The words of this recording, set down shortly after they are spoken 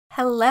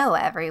Hello,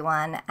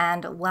 everyone,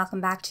 and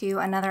welcome back to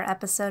another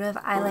episode of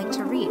I Like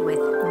to Read with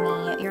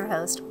me, your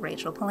host,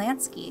 Rachel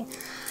Polanski.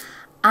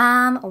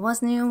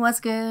 What's new, what's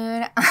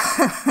good?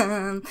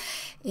 It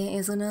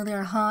is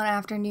another hot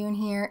afternoon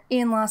here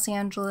in Los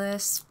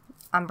Angeles.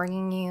 I'm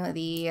bringing you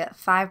the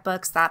 5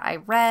 books that I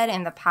read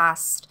in the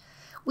past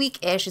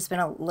week-ish. It's been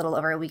a little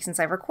over a week since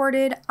I've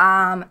recorded.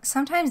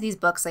 Sometimes these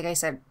books, like I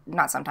said,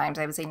 not sometimes,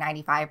 I would say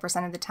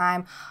 95% of the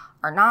time,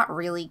 are not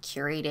really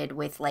curated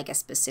with like a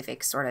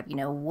specific sort of,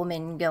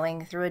 woman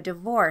going through a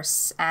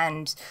divorce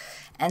and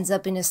ends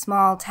up in a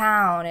small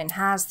town and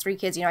has 3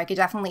 kids. I could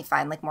definitely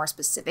find like more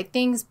specific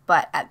things,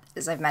 but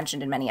as I've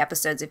mentioned in many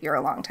episodes, if you're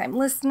a longtime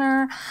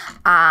listener,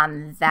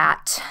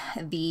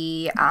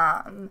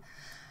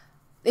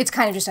 it's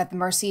kind of just at the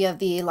mercy of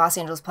the Los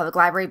Angeles Public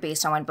Library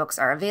based on when books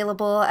are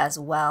available, as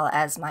well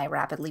as my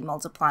rapidly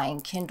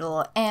multiplying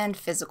Kindle and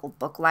physical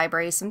book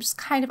library. So I'm just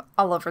kind of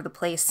all over the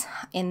place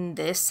in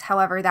this.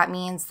 However, that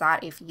means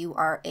that if you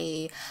are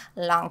a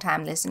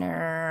longtime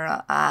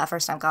listener,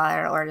 first-time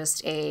caller, or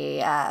just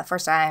a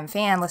first-time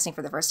fan listening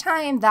for the first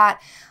time, that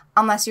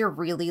unless you're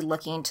really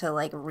looking to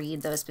like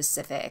read those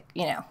specific,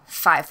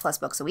 5+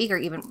 books a week, or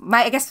even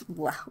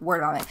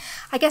word on it.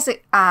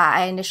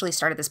 I initially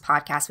started this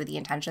podcast with the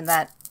intention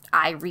that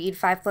I read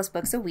 5+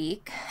 books a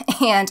week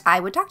and I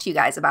would talk to you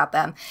guys about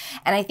them.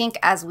 And I think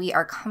as we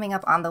are coming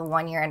up on the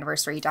 1-year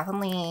anniversary,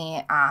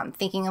 definitely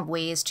thinking of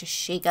ways to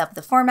shake up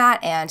the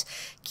format and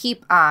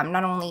keep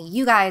not only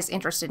you guys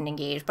interested and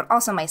engaged, but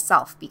also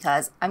myself,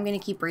 because I'm going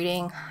to keep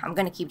reading. I'm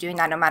going to keep doing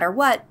that no matter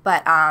what.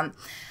 But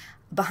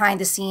behind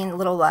the scene,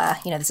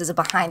 this is a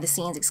behind the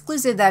scenes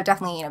exclusive that I've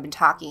definitely, been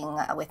talking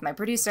with my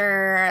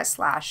producer /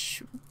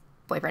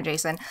 boyfriend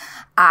Jason,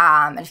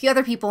 and a few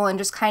other people, and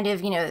just kind of,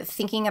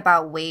 thinking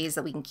about ways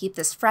that we can keep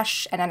this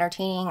fresh and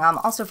entertaining,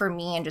 also for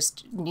me, and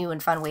just new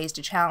and fun ways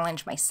to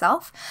challenge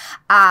myself.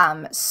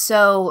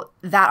 So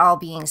that all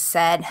being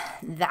said,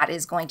 that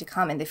is going to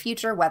come in the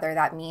future, whether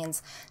that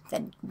means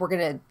that we're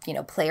going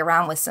to, play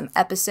around with some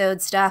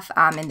episode stuff.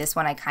 In this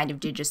one, I kind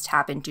of did just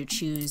happen to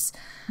choose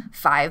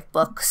 5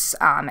 books,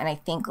 and I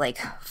think like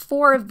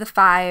 4 of the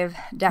 5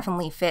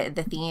 definitely fit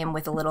the theme,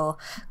 with a little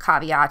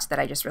caveat that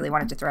I just really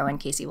wanted to throw in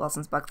Casey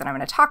Wilson's book that I'm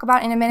going to talk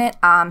about in a minute.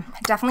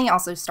 Definitely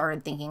also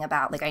started thinking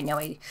about, like, I know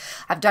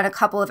I've done a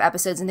couple of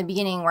episodes in the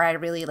beginning where I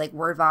really like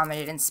word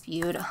vomited and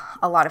spewed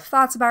a lot of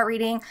thoughts about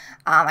reading.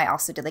 I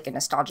also did like a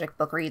nostalgic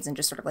book reads and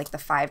just sort of like the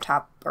 5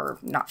 top, or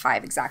not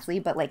 5 exactly,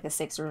 but like the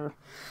 6 or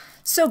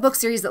so book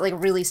series that like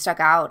really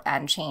stuck out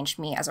and changed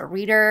me as a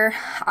reader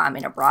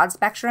in a broad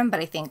spectrum. But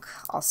I think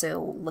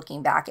also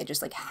looking back at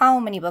just like how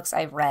many books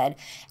I've read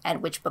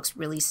and which books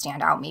really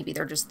stand out. Maybe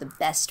they're just the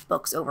best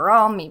books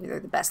overall. Maybe they're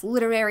the best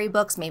literary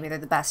books. Maybe they're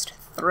the best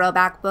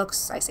throwback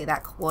books. I say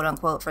that quote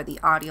unquote for the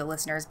audio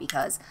listeners,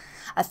 because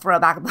a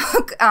throwback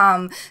book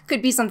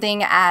could be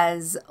something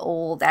as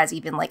old as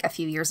even like a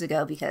few years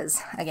ago,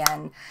 because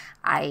again,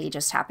 I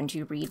just happen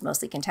to read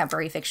mostly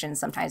contemporary fiction.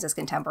 Sometimes this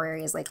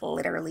contemporary is like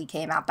literally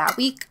came out that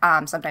week.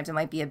 Sometimes it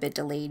might be a bit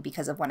delayed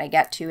because of when I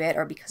get to it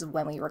or because of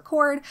when we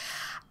record.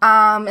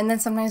 And then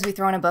sometimes we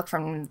throw in a book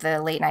from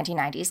the late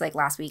 1990s, like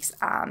last week's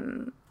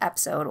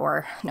episode,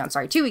 or no, I'm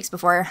sorry, 2 weeks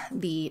before,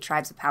 the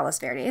Tribes of Palos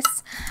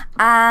Verdes.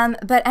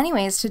 But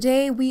anyways,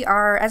 today we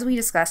are, as we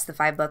discussed, the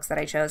 5 books that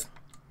I chose.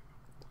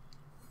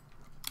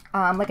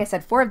 Like I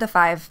said, 4 of the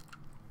 5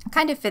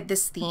 kind of fit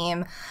this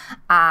theme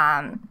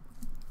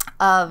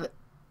of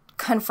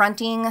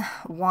confronting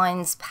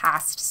one's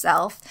past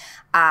self.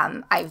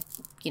 I've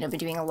been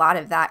doing a lot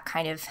of that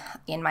kind of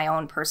in my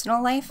own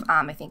personal life.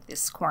 I think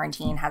this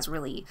quarantine has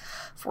really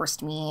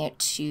forced me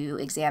to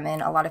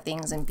examine a lot of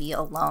things and be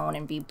alone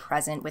and be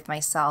present with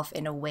myself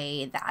in a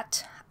way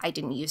that I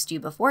didn't used to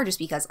before, just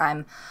because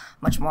I'm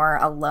much more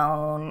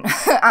alone,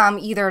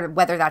 either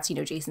whether that's,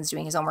 Jason's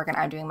doing his own work and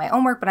I'm doing my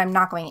own work, but I'm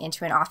not going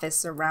into an office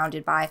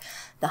surrounded by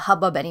the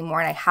hubbub anymore.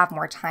 And I have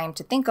more time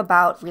to think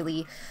about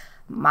really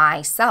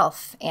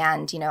myself.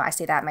 And, I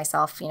say that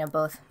myself,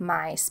 both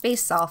my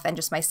space self and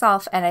just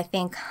myself. And I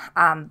think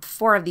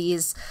 4 of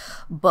these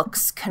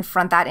books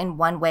confront that in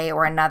one way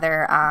or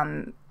another.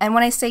 And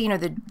when I say,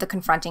 the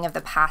confronting of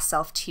the past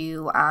self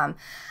too,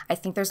 I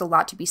think there's a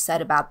lot to be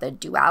said about the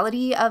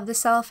duality of the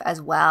self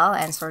as well,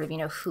 and sort of,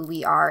 who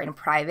we are in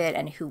private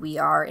and who we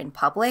are in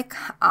public.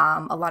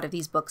 A lot of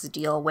these books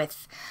deal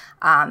with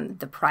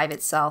the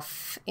private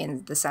self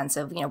in the sense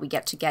of, we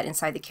get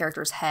inside the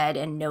character's head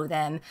and know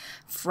them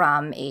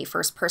from a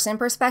first-person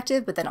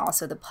perspective, but then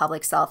also the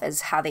public self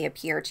as how they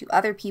appear to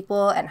other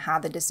people and how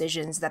the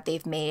decisions that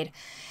they've made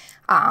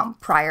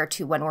prior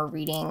to when we're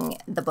reading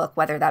the book,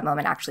 whether that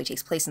moment actually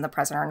takes place in the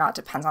present or not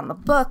depends on the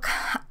book,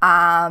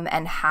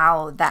 and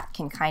how that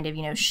can kind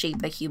of,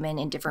 shape a human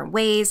in different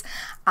ways.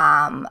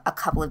 A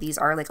couple of these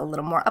are like a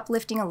little more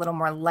uplifting, a little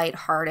more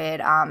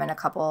lighthearted, and a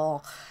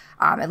couple,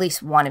 at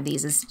least one of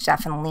these is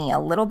definitely a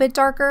little bit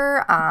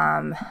darker.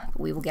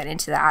 We will get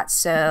into that.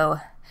 So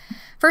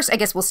first, I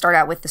guess we'll start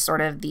out with the sort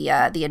of the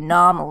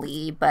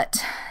anomaly,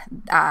 but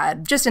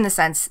just in the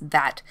sense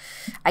that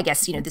I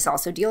guess, you know, this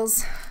also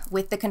deals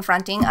with the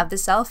confronting of the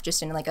self,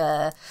 just in like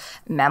a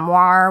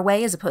memoir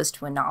way as opposed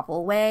to a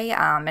novel way,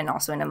 and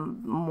also in a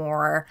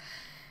more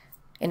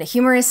in a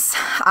humorous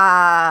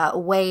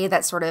way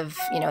that sort of,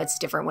 you know, it's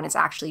different when it's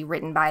actually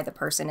written by the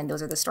person and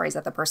those are the stories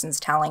that the person's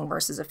telling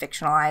versus a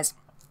fictionalized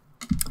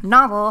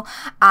novel.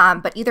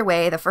 But either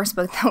way, the first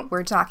book that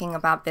we're talking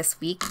about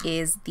this week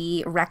is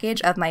The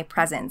Wreckage of My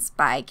Presence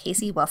by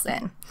Casey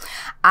Wilson.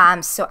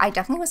 So I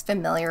definitely was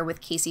familiar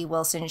with Casey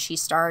Wilson. She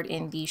starred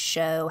in the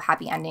show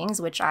Happy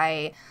Endings, which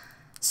I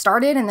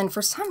started and then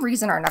for some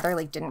reason or another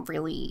like didn't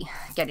really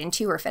get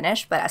into or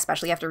finish, but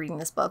especially after reading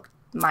this book,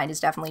 mind has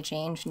definitely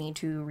changed. Need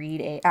to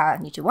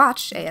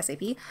watch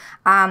ASAP.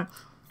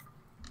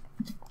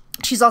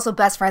 She's also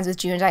best friends with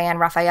June Diane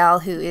Raphael,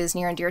 who is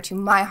near and dear to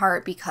my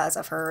heart because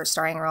of her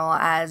starring role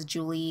as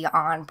Julie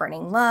on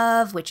Burning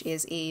Love, which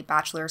is a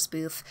Bachelor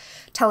spoof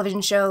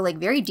television show, like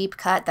very deep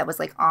cut that was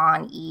like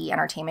on E!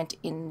 Entertainment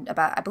in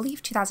about, I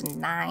believe,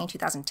 2009,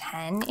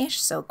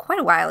 2010-ish, so quite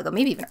a while ago,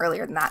 maybe even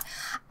earlier than that.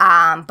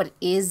 But it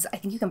is, I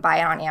think you can buy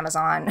it on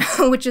Amazon,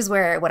 which is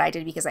what I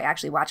did because I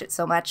actually watch it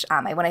so much.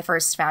 When I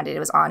first found it, it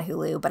was on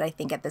Hulu, but I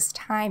think at this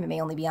time it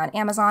may only be on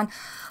Amazon.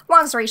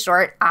 Long story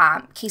short,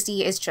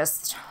 Casey is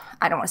just...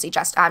 I don't want to say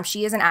just,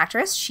 she is an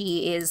actress.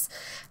 She is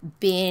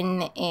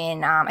been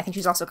in, I think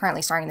she's also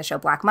currently starring in the show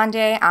Black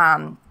Monday.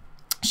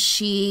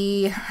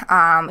 She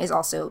is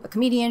also a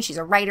comedian. She's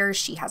a writer.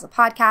 She has a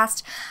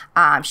podcast.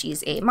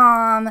 She's a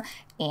mom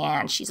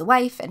and she's a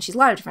wife and she's a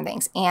lot of different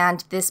things.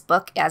 And this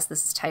book, as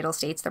this title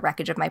states, The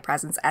Wreckage of My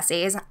Presence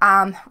Essays,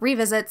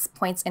 revisits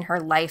points in her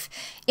life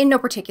in no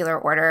particular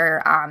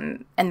order.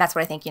 And that's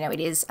what I think, you know, it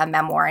is a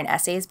memoir and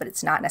essays, but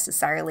it's not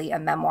necessarily a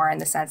memoir in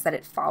the sense that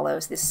it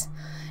follows this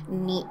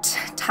neat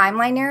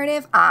timeline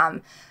narrative.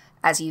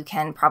 As you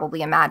can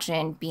probably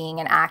imagine, being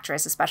an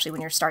actress, especially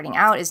when you're starting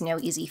out, is no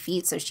easy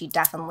feat. So she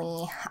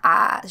definitely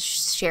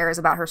shares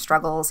about her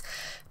struggles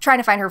trying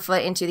to find her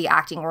foot into the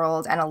acting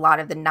world and a lot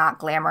of the not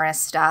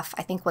glamorous stuff.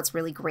 I think what's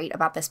really great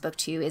about this book,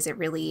 too, is it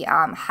really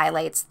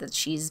highlights that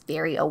she's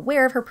very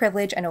aware of her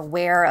privilege and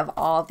aware of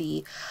all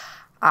the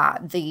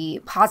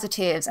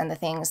positives and the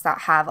things that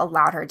have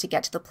allowed her to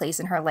get to the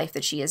place in her life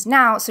that she is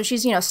now. So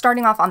she's, you know,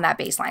 starting off on that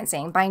baseline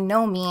saying, by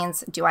no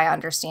means do I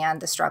understand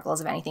the struggles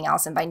of anything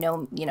else. And by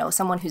no, you know,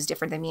 someone who's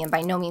different than me. And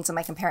by no means am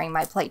I comparing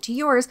my plight to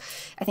yours.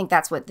 I think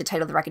that's what the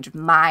title of The Wreckage of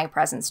My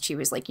Presence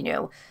too is like, you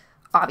know,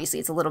 obviously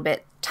it's a little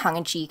bit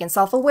tongue-in-cheek and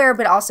self-aware,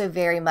 but also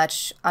very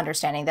much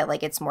understanding that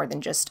like it's more than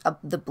just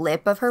the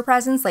blip of her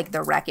presence, like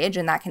the wreckage,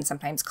 and that can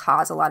sometimes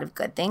cause a lot of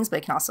good things, but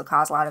it can also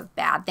cause a lot of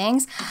bad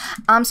things.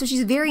 So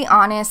she's very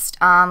honest,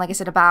 like I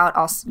said, about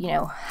also, you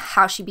know,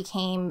 how she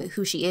became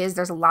who she is.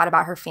 There's a lot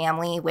about her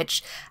family,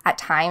 which at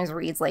times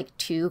reads like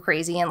too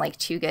crazy and like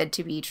too good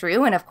to be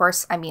true. And of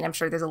course, I mean, I'm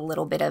sure there's a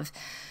little bit of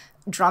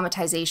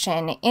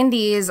dramatization in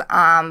these,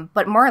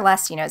 but more or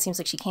less, you know, it seems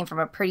like she came from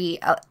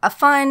a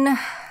fun,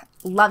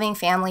 loving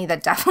family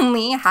that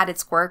definitely had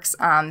its quirks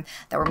that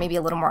were maybe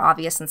a little more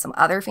obvious than some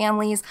other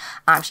families.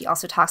 She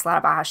also talks a lot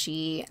about how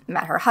she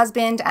met her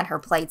husband and her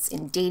plights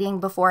in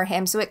dating before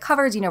him. So it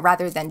covers, you know,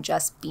 rather than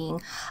just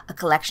being a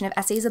collection of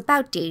essays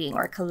about dating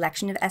or a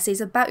collection of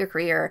essays about your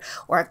career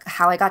or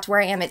how I got to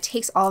where I am, it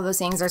takes all of those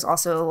things. There's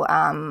also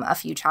a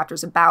few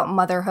chapters about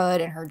motherhood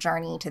and her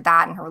journey to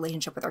that and her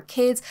relationship with her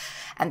kids.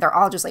 And they're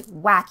all just like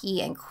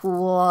wacky and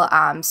cool.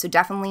 So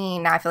definitely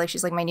now I feel like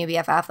she's like my new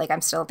BFF. Like I'm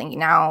still thinking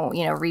now,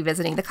 you know, revisiting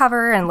the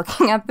cover and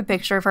looking at the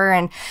picture of her.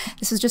 And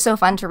this was just so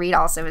fun to read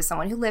also as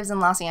someone who lives in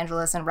Los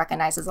Angeles and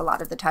recognizes a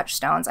lot of the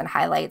touchstones and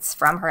highlights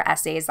from her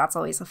essays. That's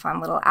always a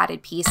fun little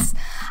added piece.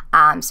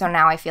 So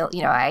now I feel,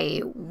 you know,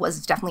 I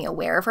was definitely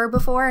aware of her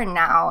before and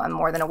now I'm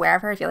more than aware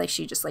of her. I feel like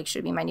she just like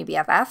should be my new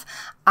BFF.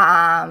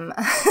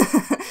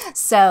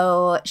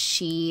 So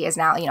she is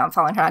now, you know, I'm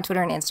following her on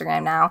Twitter and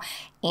Instagram now.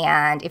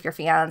 And if you're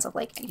fans of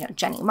like, you know,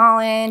 Jenny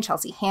Mullen,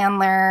 Chelsea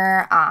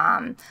Handler,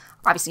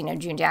 obviously, you know,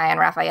 June Diane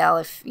Raphael,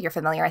 if you're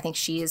familiar, I think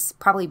she's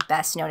probably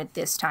best known at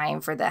this time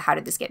for the How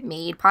Did This Get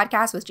Made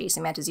podcast with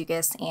Jason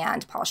Mantzoukas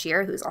and Paul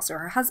Scheer, who's also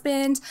her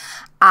husband.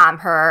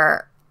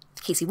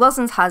 Casey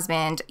Wilson's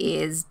husband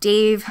is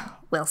Dave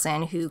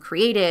Wilson, who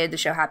created the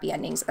show Happy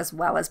Endings as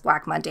well as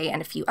Black Monday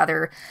and a few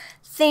other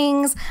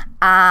things.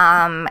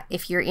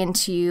 If you're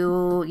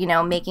into, you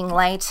know, making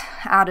light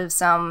out of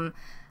some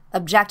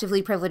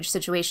objectively privileged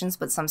situations,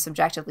 but some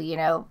subjectively, you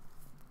know,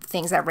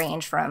 things that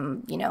range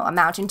from, you know, a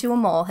mountain to a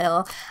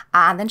molehill,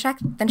 then check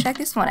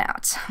this one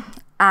out.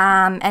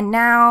 And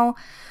now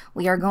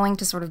we are going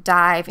to sort of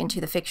dive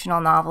into the fictional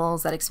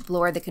novels that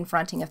explore the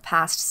confronting of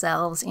past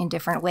selves in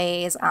different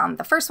ways.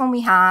 The first one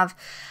we have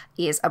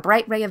is A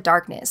Bright Ray of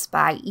Darkness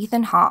by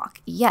Ethan Hawke.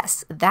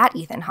 Yes, that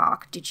Ethan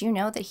Hawke. Did you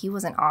know that he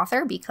was an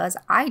author? Because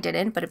I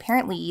didn't, but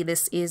apparently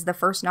this is the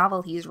first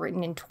novel he's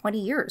written in 20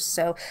 years.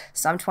 So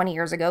some 20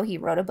 years ago, he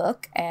wrote a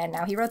book, and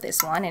now he wrote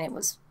this one, and it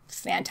was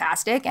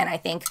fantastic. And I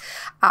think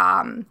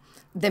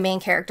the main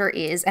character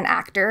is an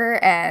actor,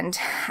 and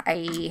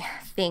I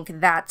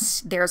think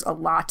that there's a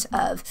lot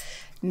of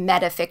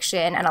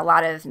metafiction and a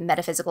lot of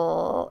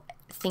metaphysical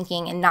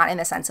thinking, and not in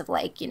the sense of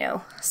like, you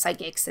know,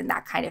 psychics and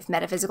that kind of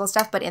metaphysical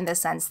stuff, but in the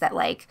sense that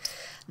like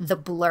the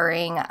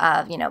blurring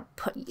of, you know,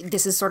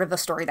 this is sort of a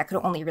story that could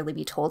only really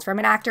be told from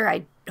an actor.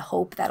 I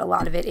hope that a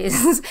lot of it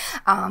is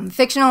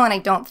fictional, and I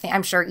don't think,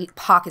 I'm sure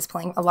Hawk is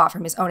playing a lot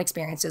from his own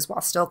experiences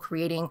while still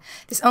creating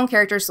his own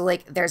character. So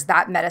like there's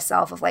that meta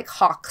self of like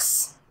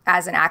Hawks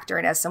as an actor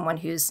and as someone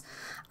who's,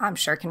 I'm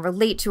sure, can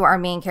relate to our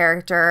main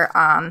character.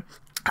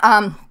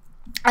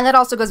 And that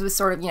also goes with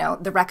sort of, you know,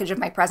 the wreckage of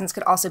my presence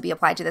could also be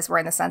applied to this, where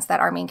in the sense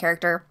that our main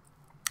character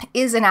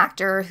is an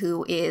actor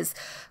who is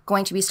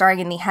going to be starring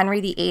in the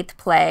Henry VIII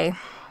play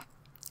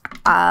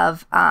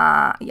of,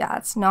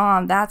 that's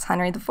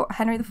Henry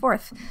the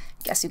Fourth.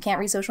 Guess who can't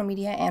read social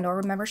media and or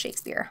remember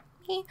Shakespeare?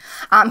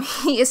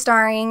 He is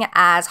starring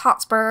as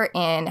Hotspur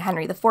in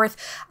Henry IV,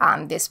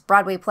 this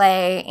Broadway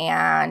play,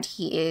 and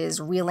he is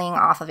reeling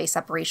off of a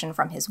separation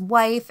from his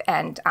wife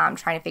and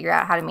trying to figure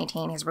out how to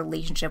maintain his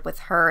relationship with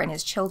her and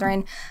his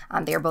children.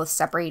 They are both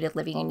separated,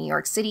 living in New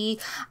York City.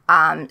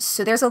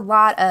 So there's a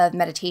lot of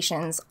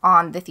meditations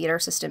on the theater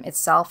system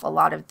itself. A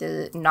lot of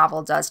the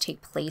novel does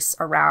take place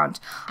around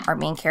our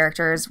main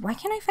characters. Why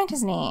can't I find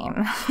his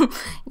name?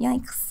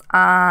 Yikes.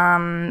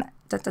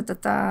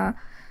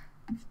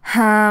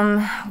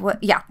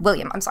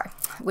 William, I'm sorry,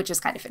 which is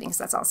kind of fitting because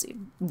that's also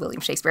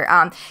William Shakespeare.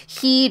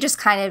 He just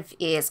kind of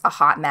is a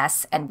hot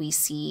mess, and we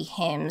see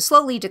him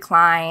slowly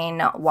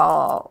decline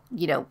while,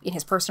 you know, in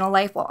his personal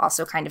life, while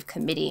also kind of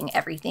committing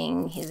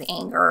everything, his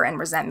anger and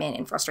resentment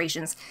and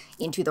frustrations,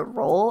 into the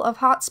role of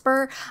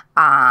Hotspur,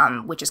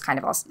 which is kind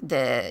of also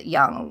the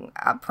young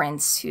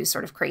prince who's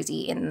sort of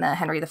crazy in the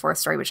Henry IV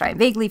story, which I am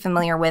vaguely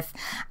familiar with.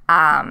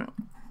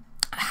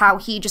 How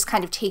he just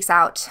kind of takes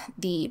out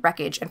the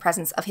wreckage and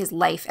presence of his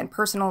life and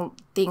personal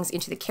things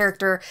into the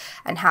character,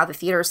 and how the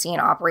theater scene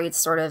operates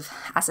sort of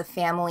as a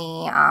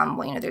family.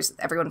 Well, you know, there's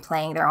everyone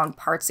playing their own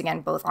parts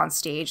again, both on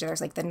stage.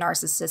 There's like the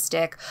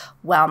narcissistic,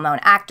 well-known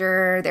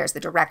actor. There's the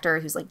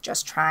director who's like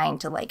just trying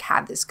to like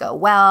have this go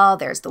well.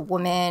 There's the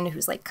woman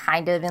who's like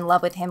kind of in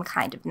love with him,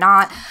 kind of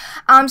not.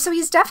 So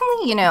he's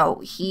definitely, you know,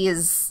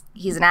 he's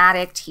an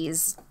addict.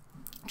 He's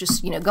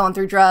just, you know, going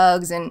through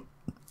drugs and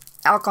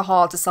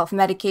alcohol to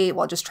self-medicate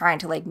while just trying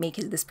to like make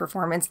this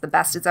performance the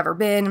best it's ever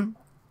been,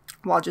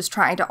 while just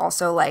trying to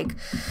also like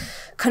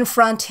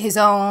confront his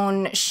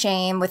own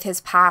shame with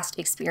his past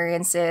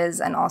experiences,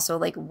 and also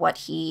like what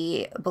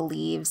he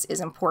believes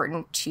is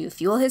important to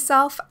fuel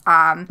himself.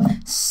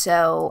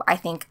 So I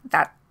think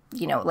that,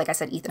 you know, like I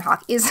said, Ethan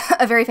Hawke is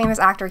a very famous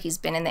actor. He's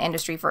been in the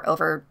industry for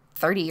over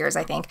 30 years,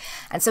 I think.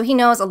 And so he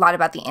knows a lot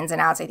about the ins and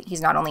outs. I think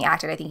he's not only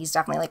acted, I think he's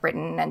definitely like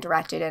written and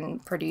directed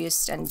and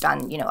produced and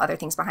done, you know, other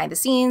things behind the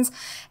scenes.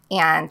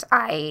 And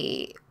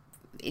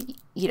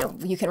you know,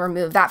 you can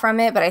remove that from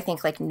it, but I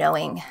think like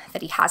knowing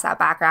that he has that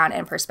background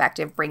and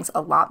perspective brings a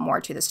lot more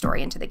to the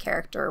story and to the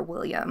character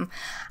William.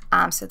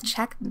 So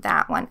check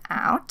that one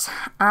out.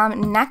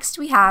 Next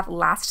we have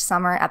Last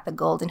Summer at the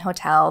Golden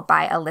Hotel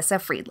by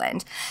Elyssa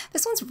Friedland.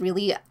 This one's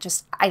really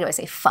just, I know I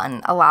say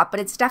fun a lot, but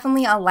it's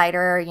definitely a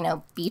lighter, you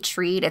know, beach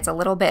read. It's a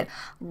little bit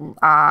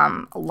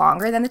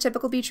longer than the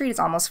typical beach read. It's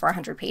almost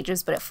 400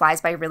 pages, but it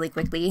flies by really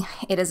quickly.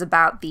 It is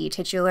about the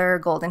titular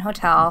Golden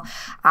Hotel,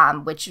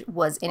 which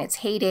was in its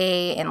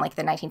heyday in like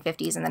the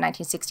 1950s and the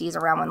 1960s,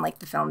 around when like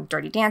the film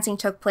Dirty Dancing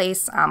took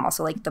place,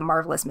 also like The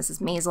Marvelous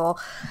Mrs. Maisel.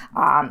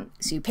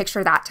 So you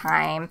picture that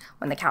time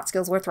when the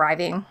Catskills were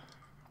thriving,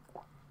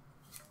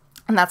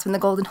 and that's when the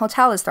Golden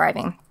Hotel is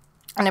thriving,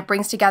 and it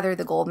brings together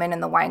the Goldman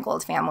and the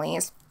Weingold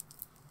families.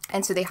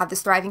 And so they have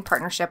this thriving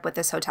partnership with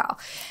this hotel,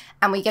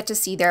 and we get to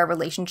see their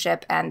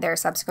relationship and their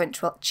subsequent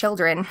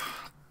children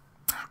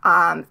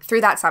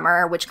through that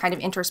summer, which kind of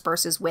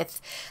intersperses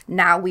with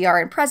now we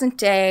are in present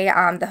day.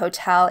 The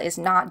hotel is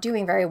not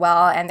doing very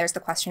well, and there's the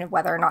question of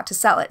whether or not to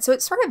sell it. So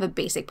it's sort of a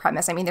basic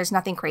premise. I mean, there's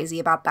nothing crazy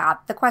about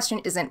that. The question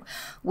isn't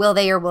will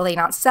they or will they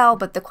not sell,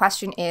 but the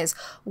question is,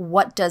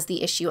 what does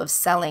the issue of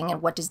selling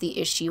and what does the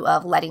issue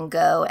of letting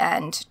go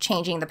and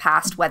changing the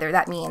past, whether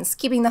that means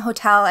keeping the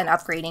hotel and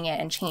upgrading it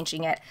and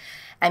changing it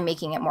and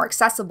making it more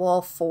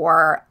accessible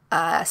for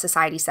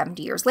society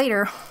 70 years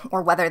later,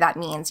 or whether that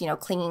means, you know,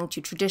 clinging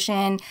to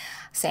tradition,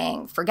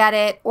 saying forget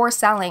it, or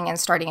selling and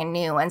starting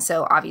anew. And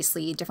so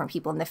obviously different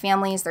people in the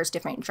families, there's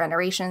different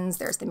generations,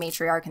 there's the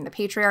matriarch and the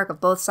patriarch of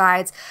both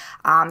sides,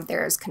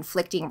 there's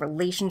conflicting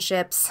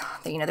relationships,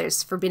 you know,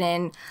 there's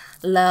forbidden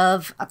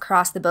love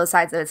across the both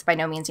sides. It's by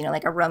no means, you know,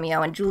 like a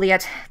Romeo and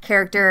Juliet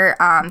character.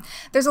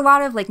 There's a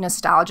lot of like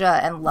nostalgia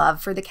and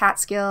love for the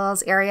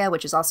Catskills area,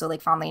 which is also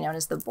like fondly known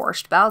as the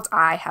Borscht Belt.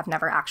 I have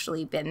never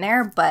actually been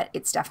there, but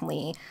it's definitely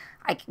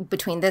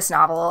between this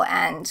novel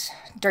and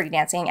Dirty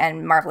Dancing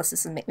and Marvelous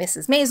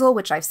Mrs. Maisel,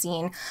 which I've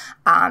seen,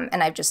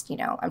 and I've just,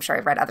 I'm sure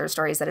I've read other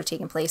stories that have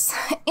taken place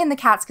in the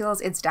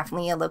Catskills. It's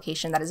definitely a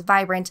location that is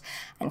vibrant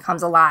and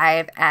comes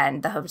alive,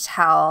 and the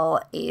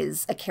hotel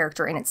is a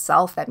character in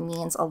itself that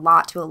means a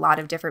lot to a lot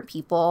of different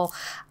people,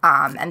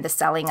 and the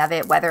selling of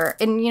it,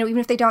 even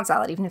if they don't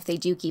sell it, even if they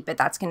do keep it,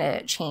 that's going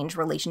to change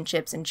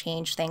relationships and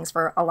change things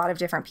for a lot of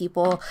different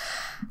people.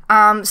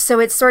 So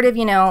it's sort of,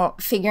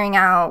 figuring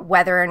out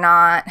whether or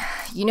not,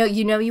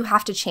 you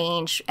have to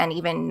change, and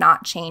even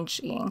not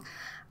changing.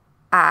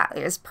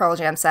 As Pearl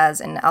Jam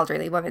says, an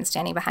elderly woman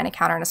standing behind a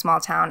counter in a small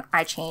town,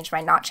 I changed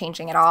by not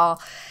changing at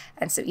all.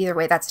 And so either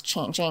way, that's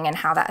changing, and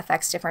how that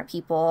affects different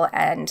people,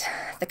 and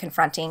the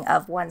confronting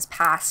of one's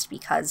past,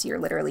 because you're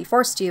literally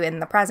forced to in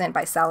the present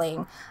by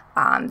selling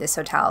this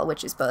hotel,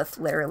 which is both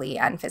literally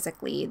and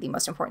physically the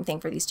most important thing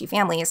for these two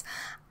families,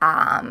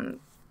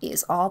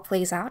 is all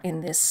plays out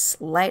in this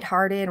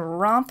lighthearted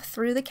romp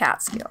through the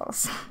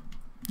Catskills.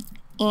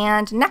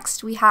 And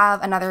next we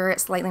have another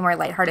slightly more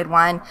lighthearted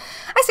one.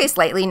 I say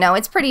slightly, no,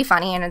 it's pretty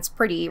funny and it's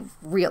pretty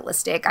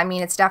realistic. I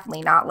mean, it's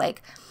definitely not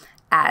like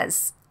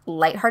as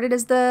lighthearted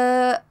as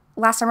the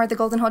Last Summer at the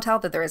Golden Hotel,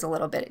 that there is a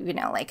little bit,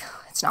 like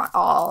it's not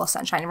all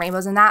sunshine and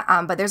rainbows in that,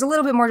 but there's a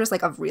little bit more just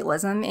like of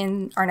realism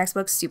in our next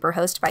book,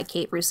 Superhost by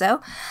Kate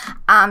Russo.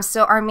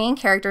 So our main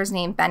character is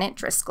named Bennett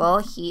Driscoll.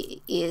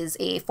 He is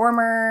a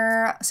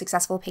former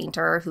successful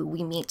painter who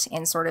we meet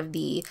in sort of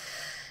the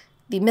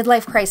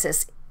midlife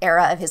crisis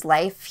era of his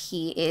life.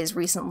 He is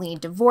recently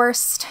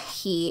divorced.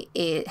 He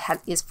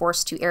is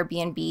forced to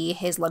Airbnb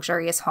his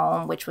luxurious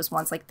home, which was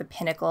once like the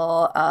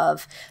pinnacle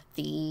of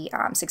the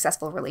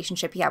successful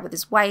relationship he had with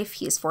his wife.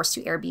 He is forced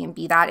to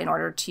Airbnb that in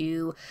order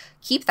to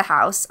keep the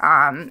house.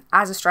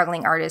 As a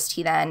struggling artist,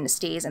 he then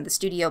stays in the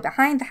studio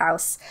behind the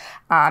house.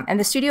 And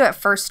the studio at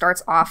first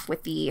starts off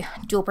with the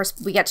dual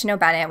we get to know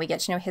Bennett, we get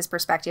to know his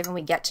perspective, and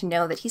we get to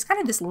know that he's kind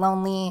of this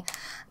lonely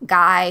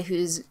guy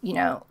who's,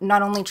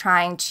 not only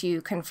trying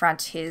to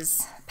confront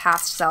his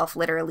past self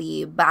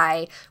literally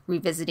by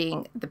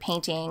revisiting the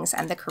paintings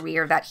and the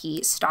career that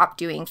he stopped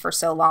doing for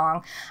so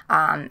long,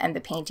 and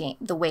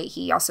the way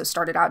he also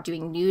started out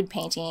doing nude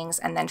paintings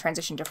and then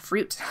transitioned to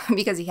fruit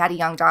because he had a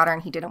young daughter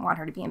and he didn't want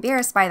her to be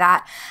embarrassed by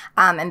that,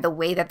 and the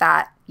way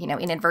that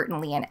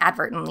inadvertently and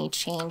advertently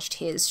changed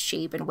his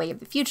shape and way of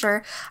the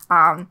future.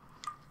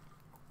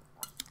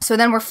 So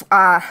then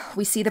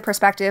we see the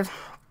perspective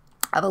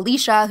of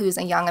Elyssa, who's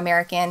a young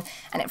American.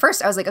 And at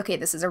first I was like, okay,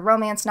 this is a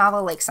romance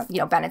novel. Like,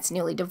 Bennett's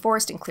newly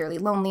divorced and clearly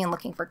lonely and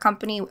looking for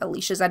company.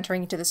 Alicia's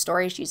entering into the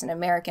story. She's an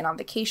American on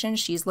vacation.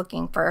 She's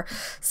looking for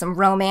some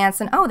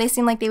romance. And, oh, they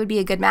seem like they would be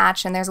a good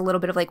match. And there's a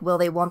little bit of like, will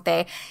they, won't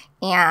they?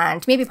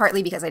 And maybe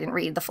partly because I didn't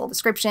read the full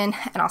description.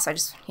 And also I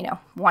just,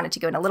 wanted to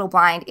go in a little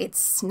blind.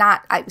 It's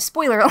not,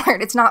 spoiler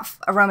alert, it's not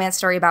a romance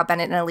story about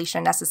Bennett and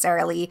Elyssa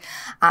necessarily.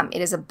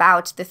 It is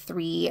about the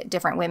three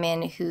different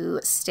women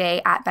who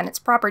stay at Bennett's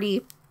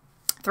property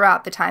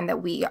throughout the time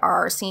that we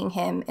are seeing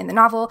him in the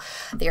novel.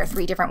 They are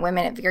three different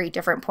women at very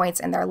different points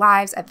in their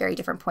lives, at very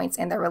different points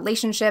in their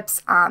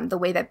relationships. The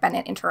way that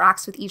Bennett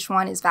interacts with each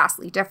one is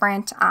vastly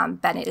different.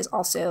 Bennett is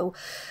also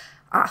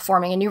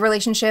forming a new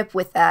relationship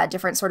with a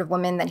different sort of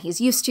woman than he's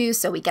used to.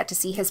 So we get to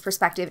see his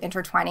perspective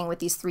intertwining with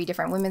these three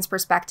different women's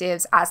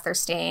perspectives as they're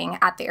staying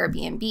at the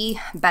Airbnb.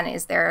 Bennett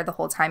is there the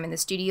whole time in the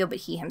studio, but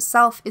he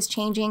himself is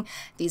changing.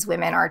 These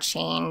women are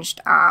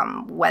changed.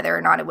 Whether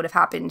or not it would have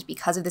happened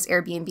because of this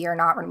Airbnb or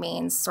not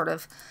remains sort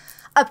of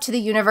up to the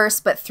universe,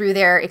 but through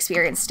their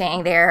experience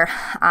staying there,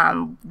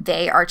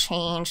 they are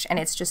changed. And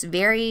it's just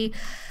very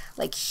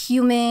like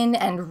human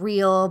and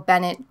real.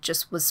 Bennett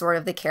just was sort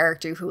of the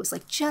character who was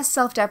like just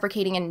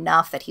self-deprecating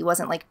enough that he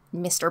wasn't like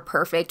Mr.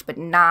 Perfect, but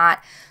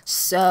not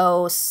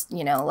so,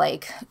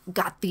 like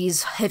got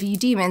these heavy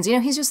demons.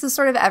 He's just this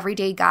sort of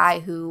everyday guy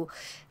who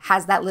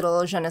has that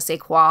little je ne sais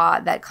quoi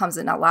that comes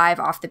in alive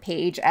off the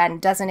page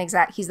and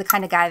he's the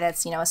kind of guy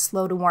that's,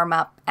 slow to warm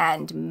up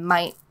and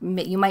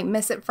you might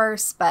miss it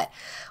first, but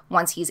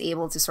once he's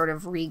able to sort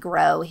of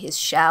regrow his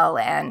shell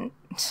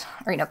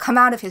or come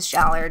out of his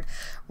shell or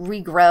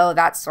regrow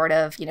that sort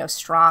of,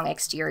 strong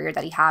exterior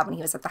that he had when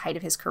he was at the height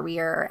of his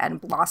career and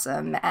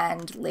blossom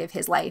and live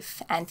his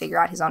life and figure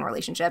out his own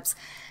relationships.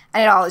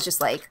 And it all is just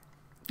like,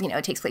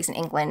 it takes place in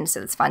England,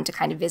 so it's fun to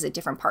kind of visit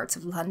different parts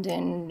of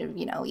London,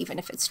 even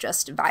if it's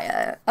just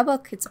via a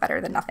book, it's better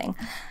than nothing.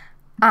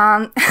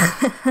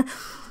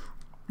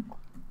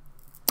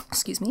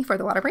 Excuse me for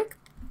the water break.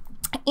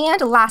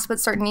 And last but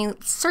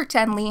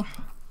certainly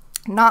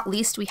not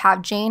least, we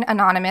have Jane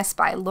Anonymous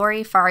by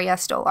Laurie, Faria,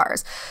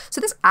 Stolarz.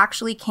 So this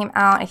actually came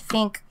out, I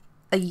think,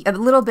 a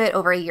little bit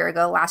over a year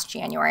ago, last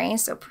January,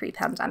 so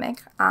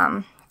pre-pandemic.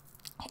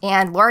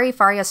 And Laurie,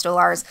 Faria,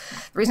 Stolarz,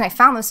 the reason I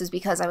found this is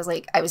because I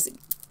was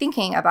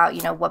thinking about,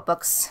 you know, what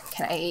books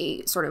can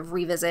I sort of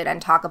revisit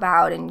and talk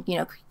about and, you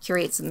know,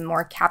 curate some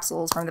more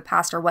capsules from the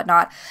past or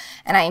whatnot.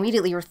 And I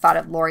immediately thought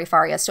of Laurie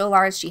Faria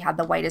Stolarz. She had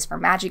the White is for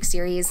Magic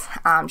series.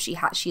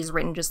 She's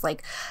written just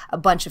like a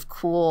bunch of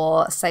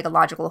cool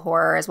psychological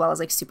horror as well as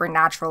like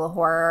supernatural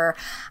horror.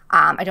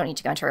 I don't need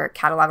to go into her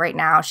catalog right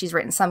now. She's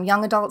written some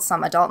young adult,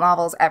 some adult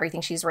novels. Everything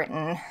she's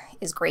written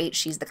is great.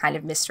 She's the kind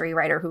of mystery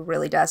writer who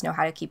really does know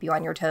how to keep you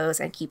on your toes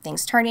and keep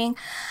things turning.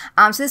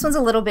 So this one's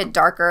a little bit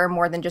darker,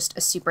 more than just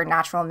a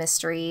supernatural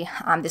mystery.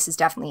 This is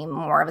definitely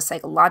more of a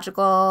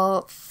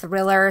psychological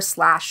thriller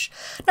slash,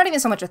 not even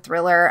so much a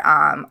thriller.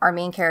 Our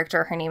main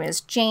character, her name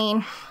is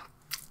Jane.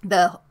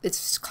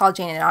 It's called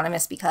Jane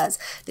Anonymous because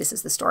this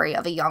is the story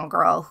of a young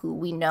girl who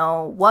we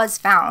know was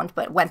found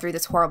but went through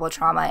this horrible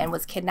trauma and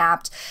was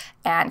kidnapped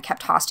and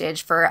kept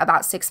hostage for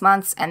about 6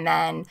 months. And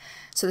then,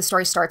 so the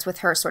story starts with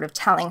her sort of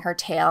telling her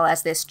tale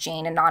as this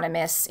Jane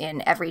Anonymous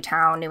in every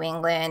town, New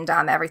England.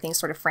 Everything's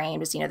sort of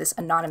framed as, you know, this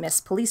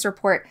anonymous police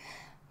report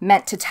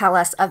meant to tell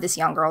us of this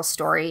young girl's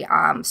story.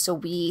 So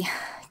we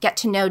get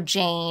to know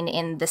Jane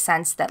in the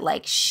sense that,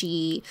 like,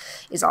 she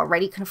is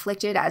already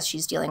conflicted as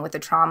she's dealing with the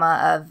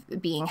trauma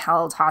of being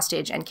held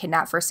hostage and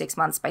kidnapped for 6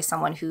 months by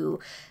someone who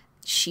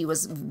she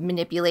was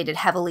manipulated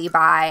heavily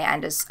by.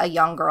 And as a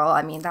young girl,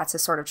 I mean, that's a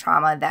sort of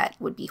trauma that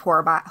would be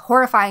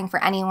horrifying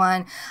for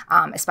anyone,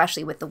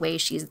 especially with the way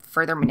she's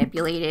further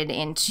manipulated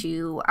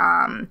into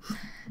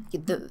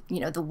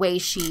the way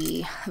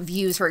she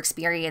views her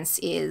experience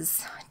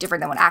is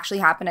different than what actually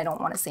happened. I don't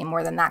want to say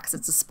more than that because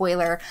it's a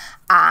spoiler.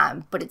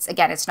 But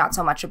it's not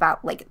so much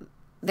about, like,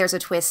 there's a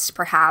twist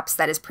perhaps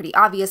that is pretty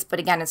obvious, but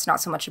again, it's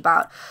not so much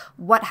about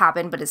what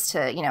happened, but it's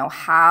to, you know,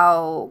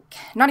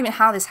 not even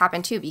how this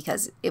happened too,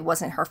 because it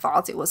wasn't her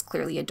fault. It was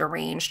clearly a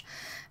deranged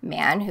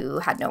man who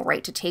had no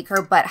right to take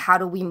her. But how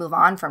do we move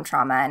on from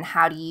trauma, and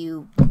how do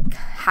you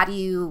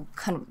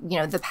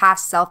the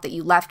past self that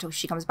you left when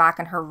she comes back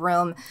in her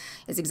room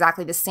is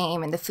exactly the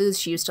same, and the foods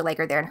she used to like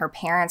are there, and her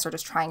parents are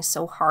just trying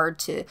so hard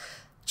to,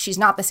 she's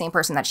not the same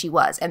person that she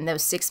was. And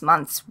those 6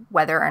 months,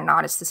 whether or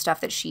not it's the stuff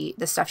she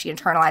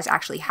internalized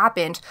actually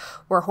happened,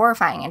 were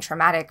horrifying and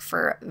traumatic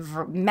for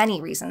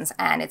many reasons.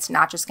 And it's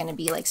not just going to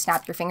be like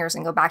snap your fingers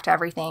and go back to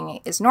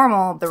everything is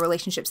normal. The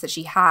relationships that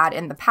she had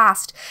in the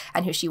past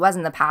and who she was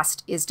in the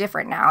past is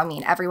different now. I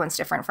mean, everyone's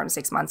different from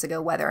 6 months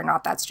ago, whether or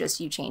not that's just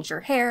you changed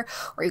your hair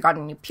or you got a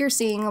new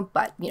piercing.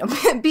 But, you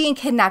know, being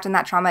kidnapped in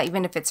that trauma,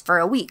 even if it's for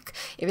a week,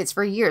 if it's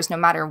for years, no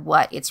matter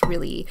what, it's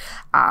really,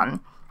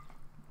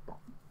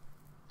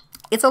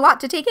 it's a lot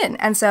to take in.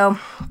 And so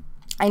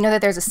I know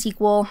that there's a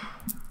sequel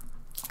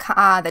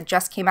that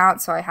just came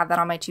out, so I have that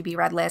on my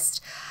to-be-read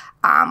list,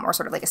 or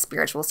sort of like a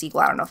spiritual sequel.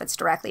 I don't know if it's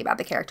directly about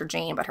the character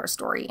Jane, but her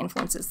story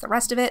influences the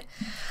rest of it.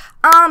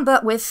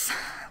 But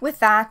with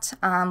that,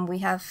 we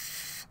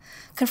have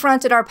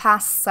confronted our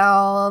past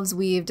selves.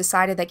 We've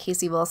decided that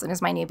Casey Wilson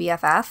is my new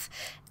BFF,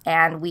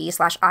 and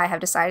I have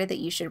decided that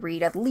you should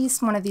read at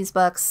least one of these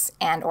books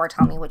and or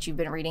tell me what you've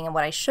been reading and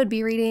what I should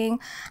be reading.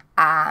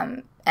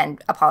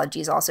 And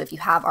apologies also if you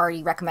have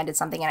already recommended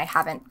something and I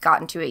haven't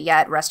gotten to it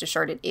yet. Rest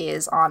assured it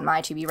is on my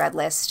to-be-read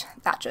list.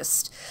 That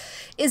just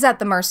is at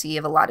the mercy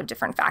of a lot of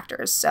different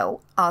factors.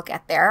 So I'll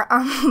get there.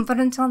 But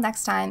until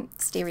next time,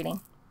 stay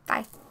reading.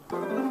 Bye.